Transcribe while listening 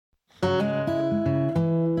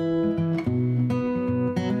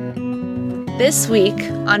This week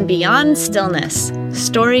on Beyond Stillness,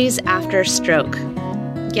 Stories After Stroke,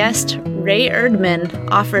 guest Ray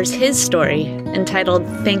Erdmann offers his story entitled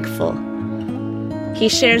Thankful. He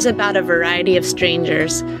shares about a variety of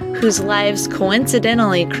strangers whose lives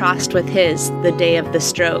coincidentally crossed with his the day of the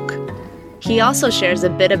stroke. He also shares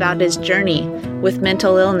a bit about his journey with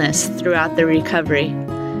mental illness throughout the recovery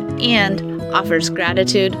and offers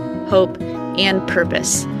gratitude, hope, and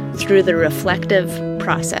purpose through the reflective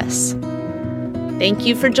process. Thank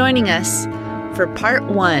you for joining us for Part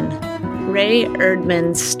 1, Ray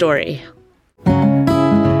Erdmann's story.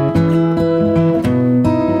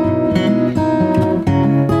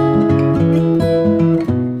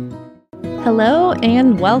 Hello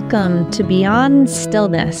and welcome to Beyond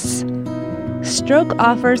Stillness. Stroke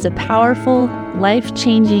offers a powerful,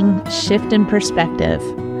 life-changing shift in perspective.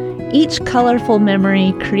 Each colorful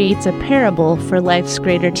memory creates a parable for life's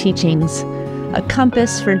greater teachings, a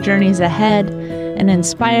compass for journeys ahead, and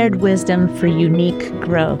inspired wisdom for unique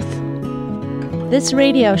growth. This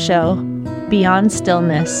radio show, Beyond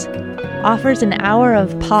Stillness, offers an hour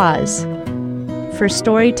of pause for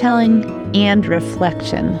storytelling and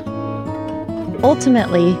reflection.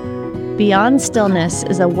 Ultimately, Beyond Stillness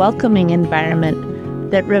is a welcoming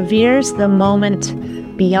environment that reveres the moment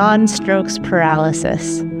beyond stroke's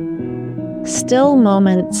paralysis. Still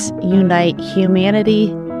moments unite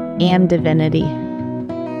humanity and divinity.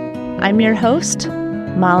 I'm your host,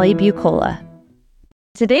 Molly Bucola.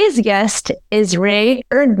 Today's guest is Ray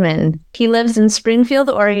Erdmann. He lives in Springfield,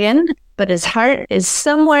 Oregon, but his heart is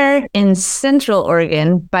somewhere in Central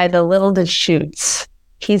Oregon by the Little Deschutes.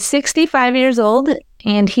 He's 65 years old,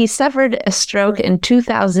 and he suffered a stroke in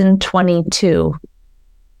 2022.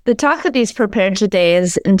 The talk that he's prepared today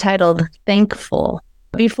is entitled Thankful.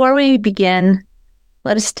 Before we begin,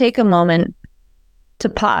 let us take a moment to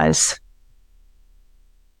pause.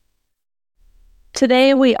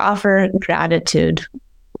 Today we offer gratitude.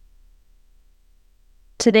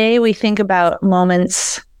 Today we think about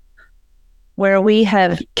moments where we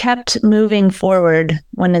have kept moving forward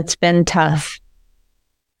when it's been tough.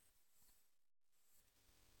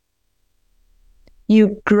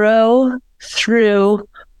 You grow through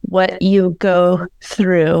what you go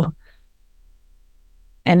through,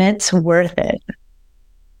 and it's worth it.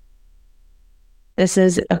 This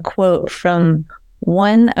is a quote from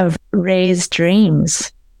one of Ray's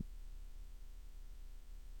dreams.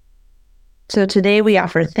 So today we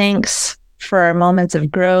offer thanks for our moments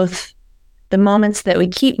of growth, the moments that we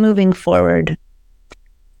keep moving forward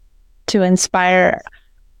to inspire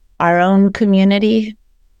our own community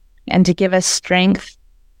and to give us strength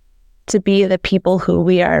to be the people who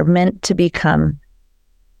we are meant to become.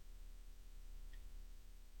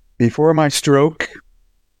 Before my stroke,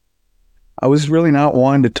 I was really not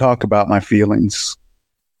one to talk about my feelings.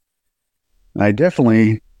 I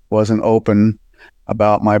definitely wasn't open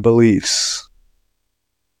about my beliefs.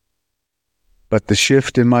 But the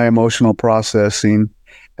shift in my emotional processing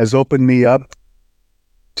has opened me up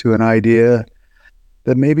to an idea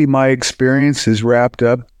that maybe my experience is wrapped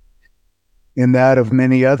up in that of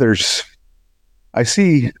many others. I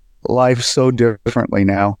see life so differently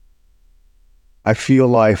now. I feel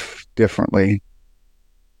life differently.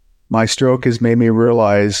 My stroke has made me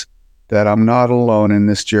realize that I'm not alone in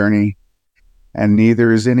this journey, and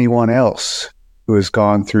neither is anyone else who has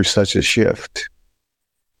gone through such a shift.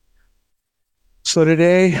 So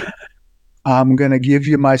today, I'm going to give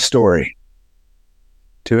you my story.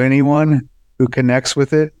 To anyone who connects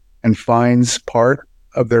with it and finds part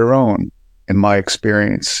of their own in my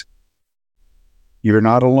experience, you're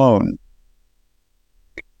not alone.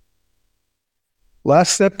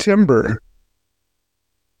 Last September,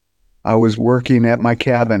 I was working at my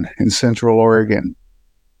cabin in Central Oregon,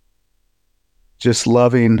 just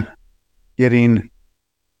loving getting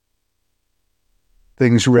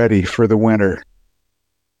things ready for the winter,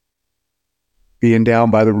 being down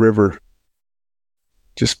by the river,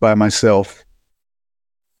 just by myself.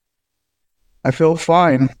 I felt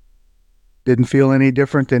fine, didn't feel any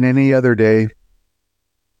different than any other day.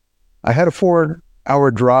 I had a 4-hour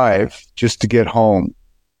drive just to get home.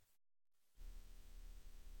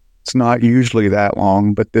 It's not usually that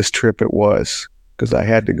long, but this trip it was, because I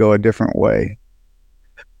had to go a different way.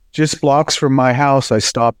 Just blocks from my house, I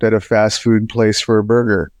stopped at a fast food place for a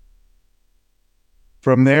burger.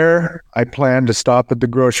 From there, I planned to stop at the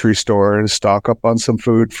grocery store and stock up on some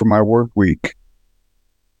food for my work week.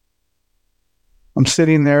 I'm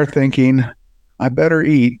sitting there thinking, I better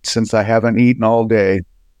eat since I haven't eaten all day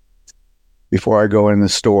before I go in the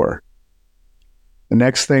store. The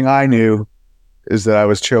next thing I knew is that I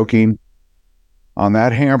was choking on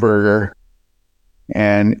that hamburger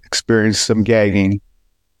and experienced some gagging.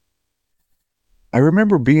 I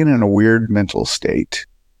remember being in a weird mental state.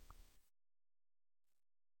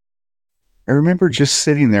 I remember just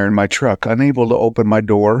sitting there in my truck, unable to open my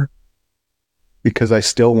door because I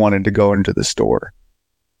still wanted to go into the store.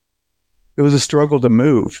 It was a struggle to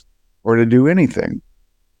move or to do anything.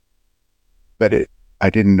 But I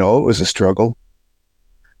didn't know it was a struggle.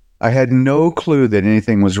 I had no clue that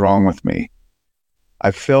anything was wrong with me.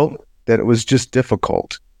 I felt that it was just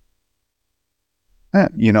difficult.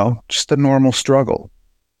 Just a normal struggle.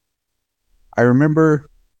 I remember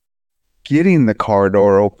getting the car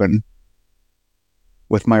door open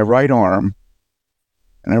with my right arm,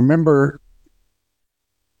 and I remember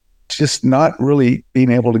just not really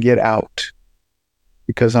being able to get out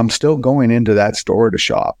because I'm still going into that store to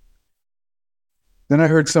shop. Then I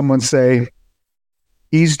heard someone say,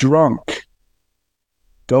 "He's drunk.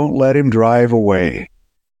 Don't let him drive away."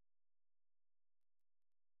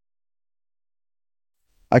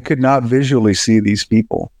 I could not visually see these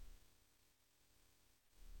people.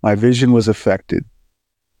 My vision was affected.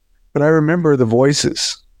 But I remember the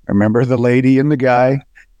voices. I remember the lady and the guy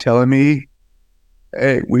telling me,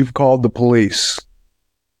 "Hey, we've called the police."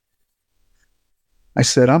 I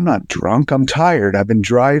said, "I'm not drunk. I'm tired. I've been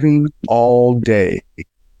driving all day."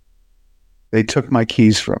 They took my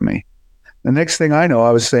keys from me. The next thing I know,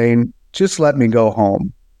 I was saying, "Just let me go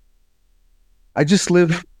home. I just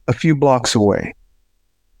live a few blocks away.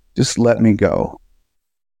 Just let me go."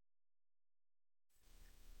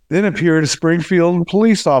 Then appeared a Springfield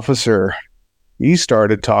police officer. He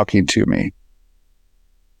started talking to me.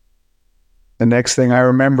 The next thing I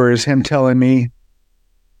remember is him telling me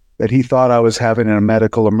that he thought I was having a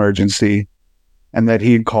medical emergency and that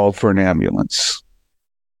he had called for an ambulance.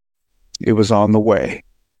 It was on the way.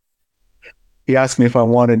 He asked me if I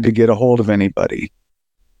wanted to get a hold of anybody.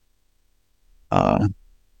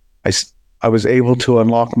 I was able to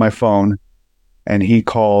unlock my phone, and he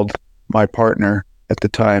called my partner at the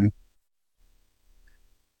time.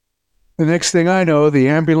 The next thing I know, the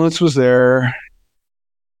ambulance was there.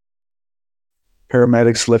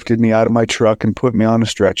 Paramedics lifted me out of my truck and put me on a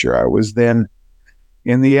stretcher. I was then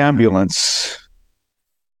in the ambulance.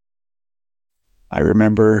 I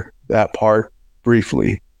remember that part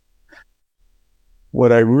briefly.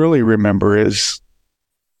 What I really remember is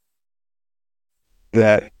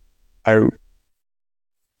that I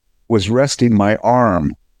was resting my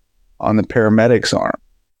arm on the paramedic's arm.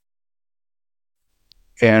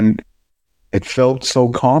 And it felt so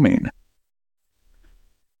calming.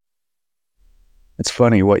 It's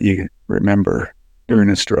funny what you remember during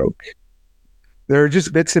a stroke. There are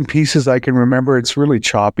just bits and pieces I can remember. It's really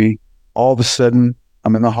choppy. All of a sudden,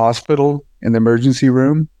 I'm in the hospital in the emergency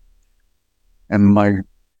room, and my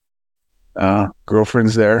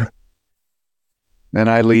girlfriend's there. Then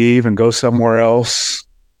I leave and go somewhere else.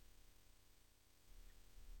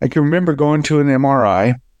 I can remember going to an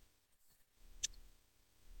MRI.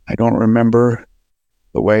 I don't remember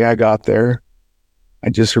the way I got there. I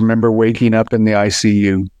just remember waking up in the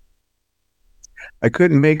ICU. I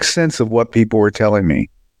couldn't make sense of what people were telling me.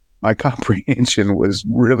 My comprehension was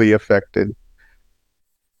really affected.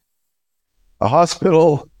 The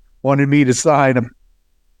hospital wanted me to sign a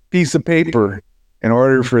piece of paper in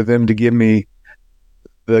order for them to give me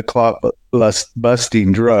the clot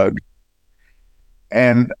busting drug.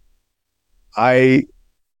 And I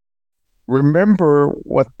remember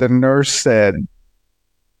what the nurse said.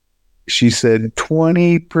 She said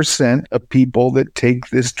 20% of people that take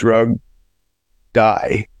this drug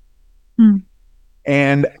die.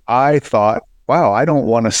 And I thought, wow, I don't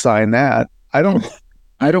want to sign that. I don't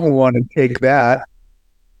want to take that.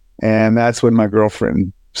 And that's when my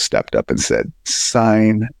girlfriend stepped up and said,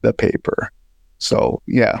 "Sign the paper." So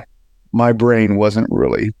yeah, my brain wasn't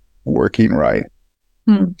really working right.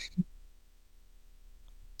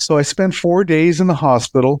 So I spent 4 days in the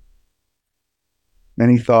hospital.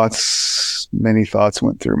 Many thoughts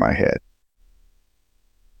went through my head.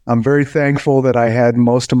 I'm very thankful that I had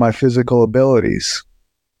most of my physical abilities.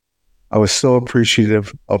 I was so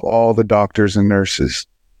appreciative of all the doctors and nurses.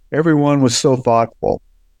 Everyone was so thoughtful.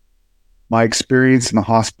 My experience in the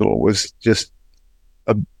hospital was just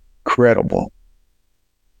incredible.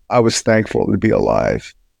 I was thankful to be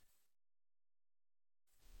alive.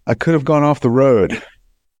 I could have gone off the road.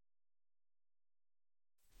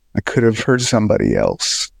 I could have hurt somebody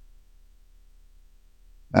else.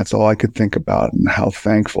 That's all I could think about, and how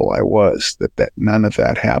thankful I was that none of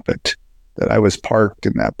that happened, that I was parked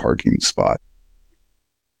in that parking spot.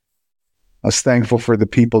 I was thankful for the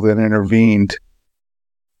people that intervened,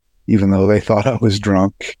 even though they thought I was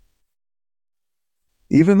drunk.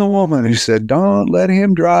 Even the woman who said, "Don't let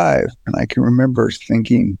him drive." And I can remember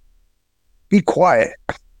thinking, "Be quiet."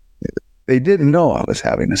 They didn't know I was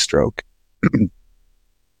having a stroke.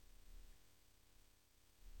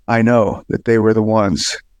 I know that they were the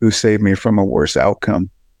ones who saved me from a worse outcome.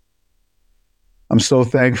 I'm so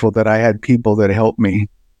thankful that I had people that helped me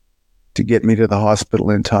to get me to the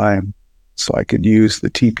hospital in time so I could use the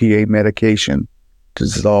TPA medication to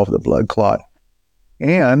dissolve the blood clot,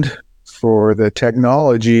 and for the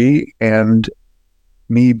technology and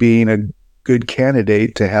me being a good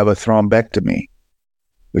candidate to have a thrombectomy,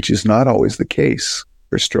 which is not always the case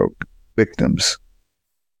for stroke victims.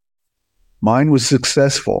 Mine was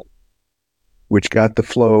successful, which got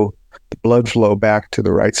the blood flow back to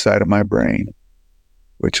the right side of my brain,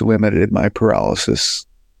 which limited my paralysis.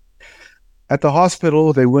 At the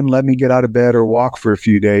hospital, they wouldn't let me get out of bed or walk for a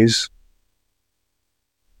few days.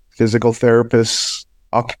 Physical therapists,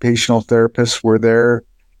 occupational therapists were there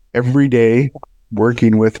every day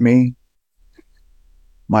working with me.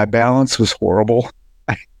 My balance was horrible.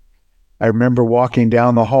 I remember walking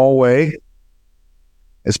down the hallway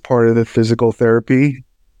as part of the physical therapy,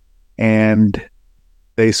 and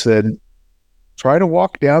they said, "Try to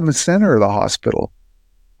walk down the center of the hospital."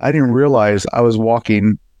 I didn't realize I was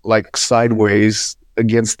walking like sideways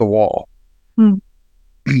against the wall.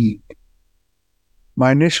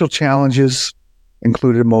 My initial challenges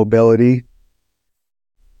included mobility,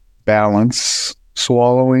 balance,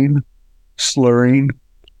 swallowing, slurring,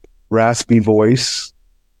 raspy voice,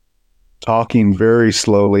 talking very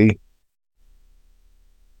slowly.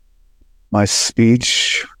 My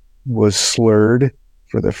speech was slurred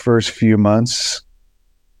for the first few months.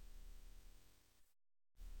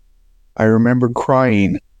 I remember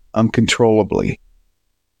crying uncontrollably.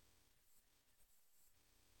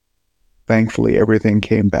 Thankfully, everything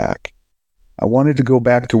came back. I wanted to go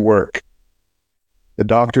back to work. The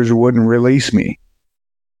doctors wouldn't release me.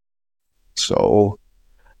 So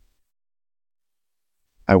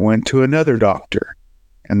I went to another doctor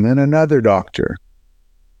and then another doctor,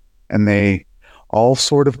 and they all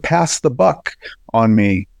sort of passed the buck on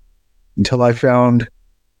me until I found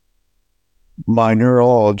my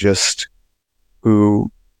neurologist,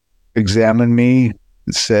 who examined me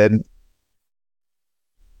and said,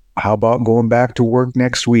 "How about going back to work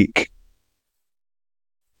next week?"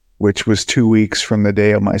 Which was 2 weeks from the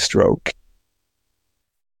day of my stroke.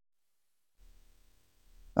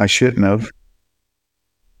 I shouldn't have.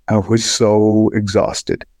 I was so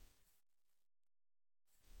exhausted.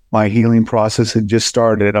 My healing process had just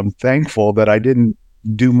started. I'm thankful that I didn't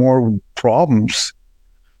do more problems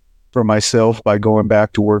for myself by going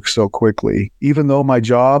back to work so quickly. Even though my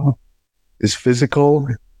job is physical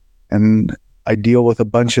and I deal with a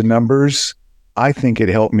bunch of numbers, I think it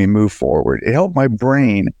helped me move forward. It helped my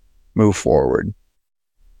brain move forward,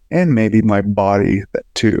 and maybe my body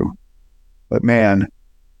too. But man,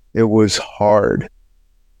 it was hard.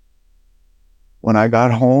 When I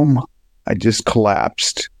got home, I just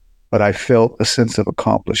collapsed, but I felt a sense of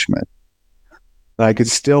accomplishment, that I could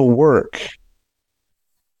still work.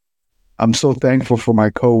 I'm so thankful for my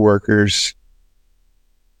coworkers.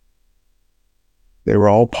 They were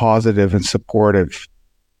all positive and supportive.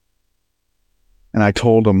 And I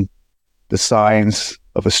told them the signs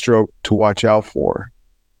of a stroke to watch out for.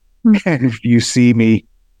 And if you see me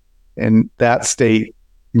in that state,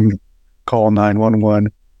 call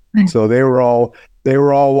 911. So they were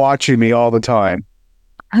all watching me all the time.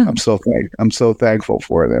 I'm so thankful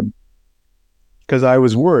for them, because I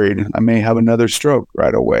was worried I may have another stroke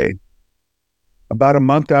right away. About a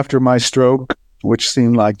month after my stroke, which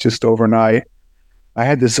seemed like just overnight, I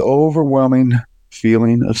had this overwhelming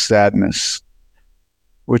feeling of sadness,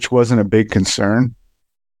 which wasn't a big concern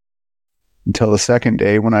until the second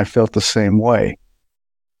day, when I felt the same way.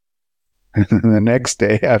 And the next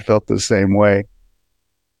day, I felt the same way.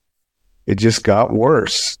 It just got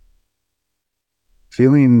worse.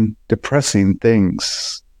 Feeling depressing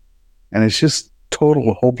things. And it's just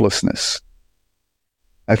total hopelessness.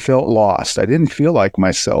 I felt lost. I didn't feel like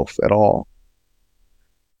myself at all.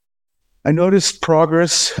 I noticed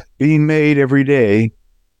progress being made every day.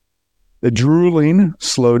 The drooling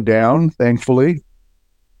slowed down, thankfully.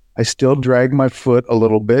 I still dragged my foot a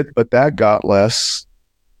little bit, but that got less.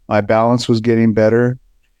 My balance was getting better.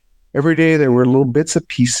 Every day there were little bits and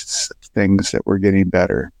pieces of things that were getting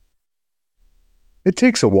better. It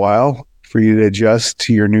takes a while for you to adjust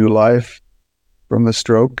to your new life from the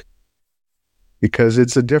stroke, because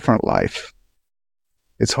it's a different life.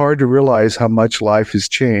 It's hard to realize how much life has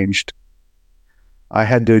changed. I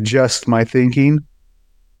had to adjust my thinking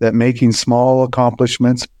that making small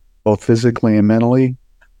accomplishments, both physically and mentally,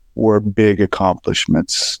 were big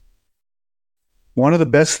accomplishments. One of the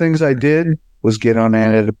best things I did was get on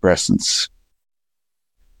antidepressants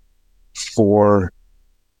for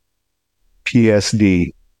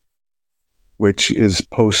PSD, which is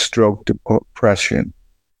post-stroke depression.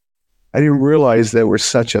 I didn't realize there was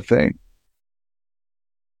such a thing.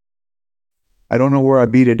 I don't know where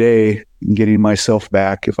I'd be today in getting myself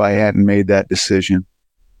back if I hadn't made that decision.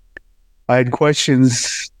 I'd questioned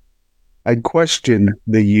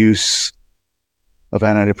the use of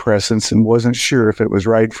antidepressants and wasn't sure if it was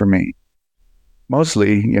right for me.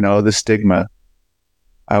 Mostly, the stigma.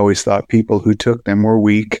 I always thought people who took them were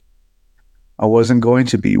weak. I wasn't going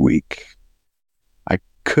to be weak. I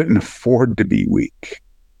couldn't afford to be weak.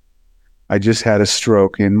 I just had a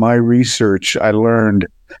stroke. In my research, I learned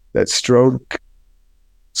that stroke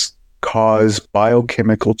cause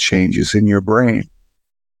biochemical changes in your brain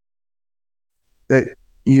that,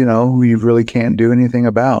 you really can't do anything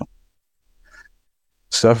about.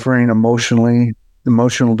 Suffering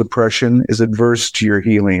emotional depression is adverse to your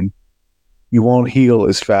healing. You won't heal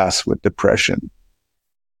as fast with depression.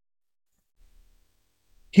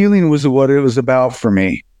 Healing was what it was about for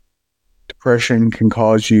me. Depression can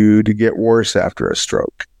cause you to get worse after a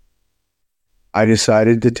stroke. I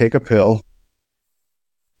decided to take a pill,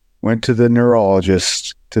 went to the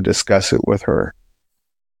neurologist to discuss it with her.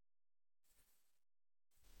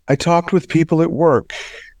 I talked with people at work.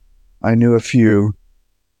 I knew a few.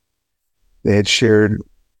 They had shared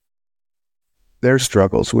their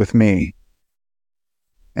struggles with me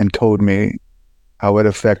and told me how it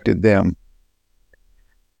affected them.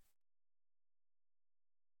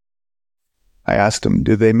 I asked them,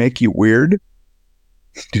 do they make you weird?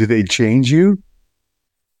 Do they change you?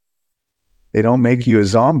 They don't make you a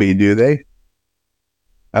zombie, do they?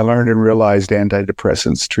 I learned and realized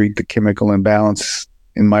antidepressants treat the chemical imbalance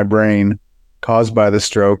in my brain caused by the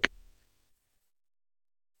stroke.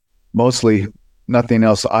 Mostly, nothing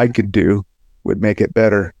else I could do would make it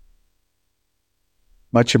better.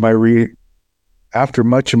 After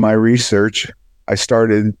much of my research, I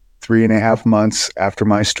started 3.5 months after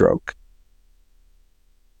my stroke.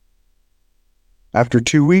 After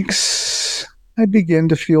 2 weeks, I began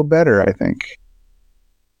to feel better, I think.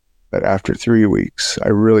 But after 3 weeks, I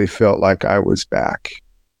really felt like I was back.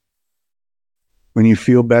 When you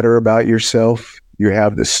feel better about yourself, you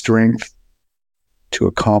have the strength to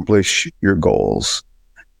accomplish your goals.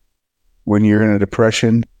 When you're in a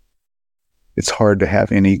depression, it's hard to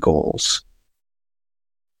have any goals.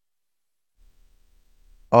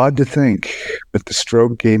 Odd to think, but the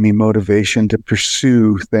stroke gave me motivation to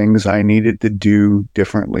pursue things I needed to do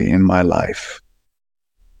differently in my life.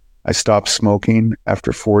 I stopped smoking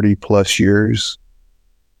after 40 plus years,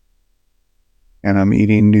 and I'm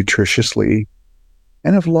eating nutritiously,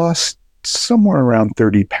 and have lost somewhere around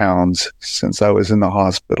 30 pounds since I was in the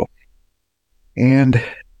hospital. And,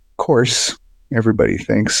 of course, everybody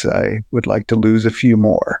thinks I would like to lose a few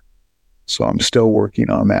more, so I'm still working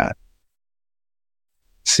on that.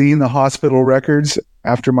 Seeing the hospital records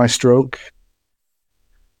after my stroke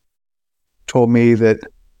told me that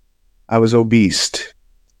I was obese,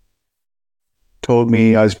 told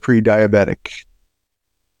me I was pre-diabetic,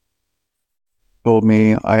 told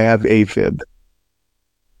me I have AFib.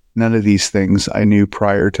 None of these things I knew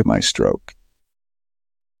prior to my stroke.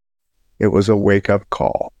 It was a wake-up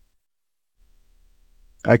call.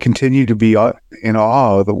 I continue to be in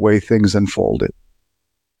awe of the way things unfolded.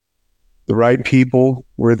 The right people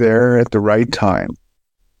were there at the right time.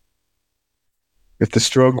 If the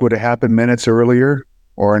stroke would have happened minutes earlier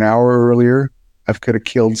or an hour earlier, I could have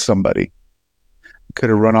killed somebody. I could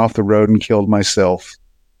have run off the road and killed myself.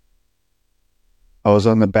 I was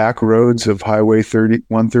on the back roads of Highway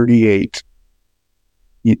 138.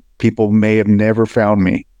 People may have never found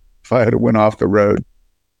me if I had went off the road.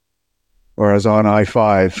 Or I was on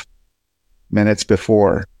I-5 minutes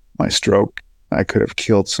before my stroke. I could have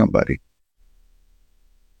killed somebody.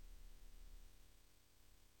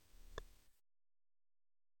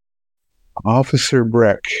 Officer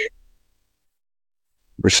Breck,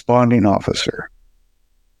 responding officer,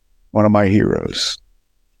 one of my heroes.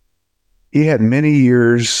 He had many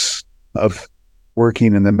years of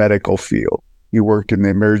working in the medical field. He worked in the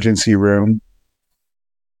emergency room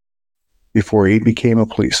before he became a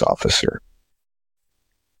police officer.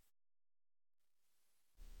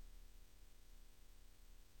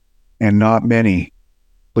 And not many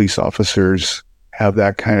police officers have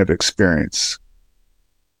that kind of experience.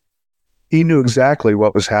 He knew exactly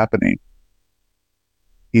what was happening.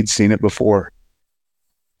 He'd seen it before.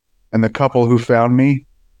 And the couple who found me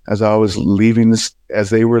as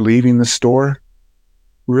they were leaving the store,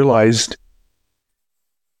 realized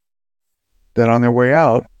that on their way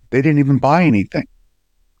out, they didn't even buy anything.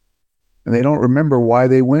 And they don't remember why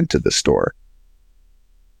they went to the store.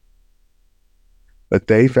 But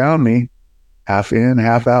they found me half in,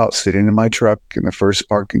 half out, sitting in my truck in the first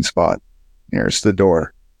parking spot nearest the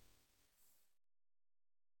door.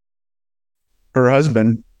 Her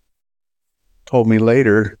husband told me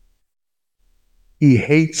later he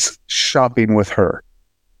hates shopping with her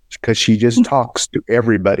because she just talks to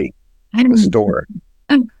everybody in the store.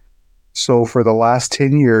 So for the last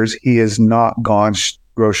 10 years, he has not gone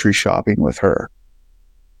grocery shopping with her.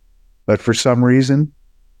 But for some reason,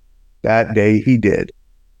 that day he did.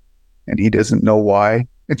 And he doesn't know why,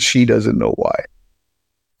 and she doesn't know why.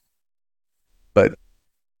 But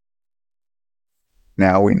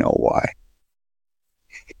now we know why.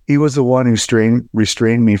 He was the one who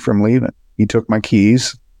restrained me from leaving. He took my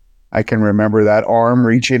keys. I can remember that arm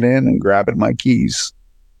reaching in and grabbing my keys.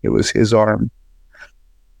 It was his arm.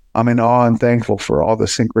 I'm in awe and thankful for all the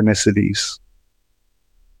synchronicities.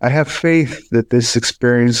 I have faith that this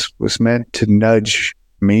experience was meant to nudge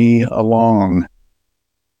me along.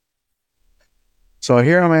 So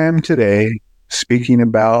here I am today, speaking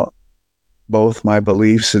about both my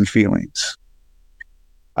beliefs and feelings.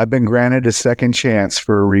 I've been granted a second chance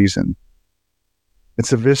for a reason.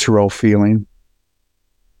 It's a visceral feeling.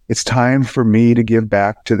 It's time for me to give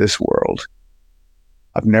back to this world.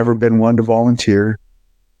 I've never been one to volunteer.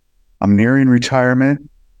 I'm nearing retirement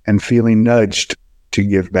and feeling nudged to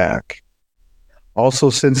give back. Also,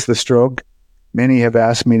 since the stroke, many have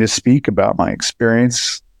asked me to speak about my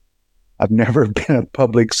experience. I've never been a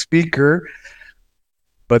public speaker,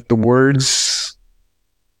 but the words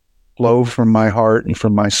flow from my heart and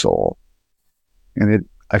from my soul. And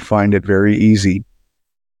I find it very easy.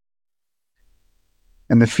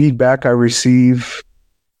 And the feedback I receive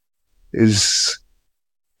is,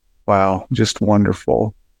 wow, just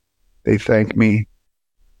wonderful. They thank me.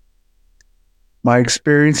 My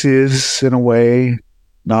experience is, in a way,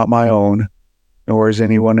 not my own, nor is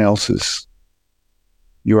anyone else's.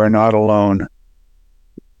 You are not alone.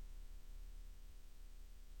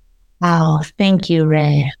 Wow. Thank you,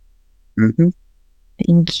 Ray. Mm-hmm.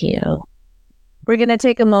 Thank you. We're going to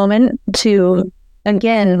take a moment to,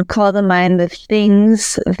 again, call to mind the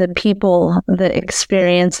things, the people, the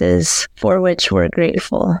experiences for which we're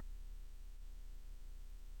grateful.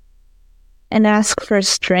 And ask for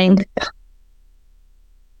strength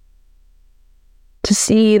to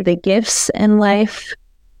see the gifts in life,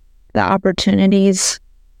 the opportunities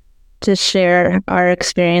to share our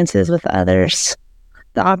experiences with others,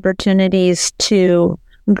 the opportunities to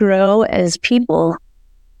grow as people,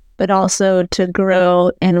 but also to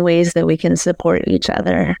grow in ways that we can support each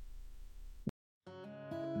other.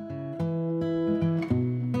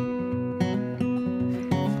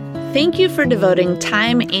 Thank you for devoting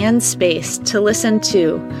time and space to listen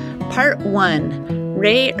to Part 1,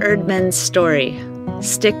 Ray Erdmann's story.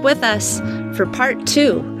 Stick with us for Part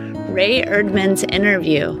 2, Ray Erdmann's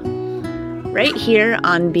interview, right here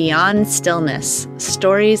on Beyond Stillness,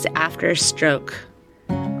 Stories After Stroke.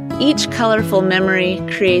 Each colorful memory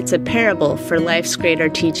creates a parable for life's greater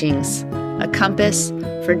teachings, a compass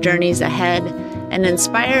for journeys ahead, and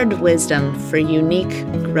inspired wisdom for unique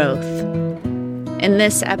growth. In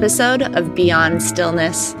this episode of Beyond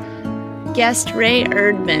Stillness, guest Ray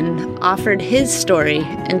Erdmann offered his story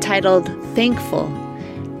entitled Thankful.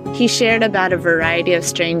 He shared about a variety of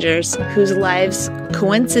strangers whose lives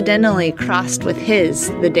coincidentally crossed with his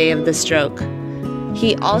the day of the stroke.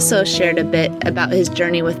 He also shared a bit about his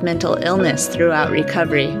journey with mental illness throughout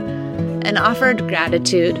recovery and offered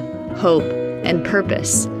gratitude, hope, and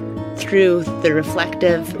purpose through the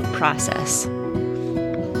reflective process.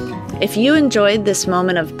 If you enjoyed this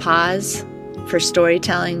moment of pause for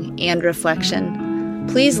storytelling and reflection,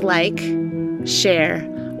 please like, share,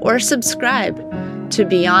 or subscribe to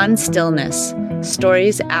Beyond Stillness,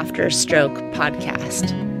 Stories After Stroke podcast.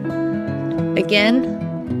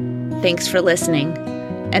 Again, thanks for listening.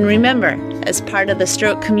 And remember, as part of the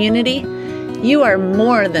stroke community, you are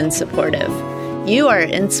more than supportive. You are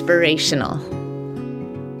inspirational.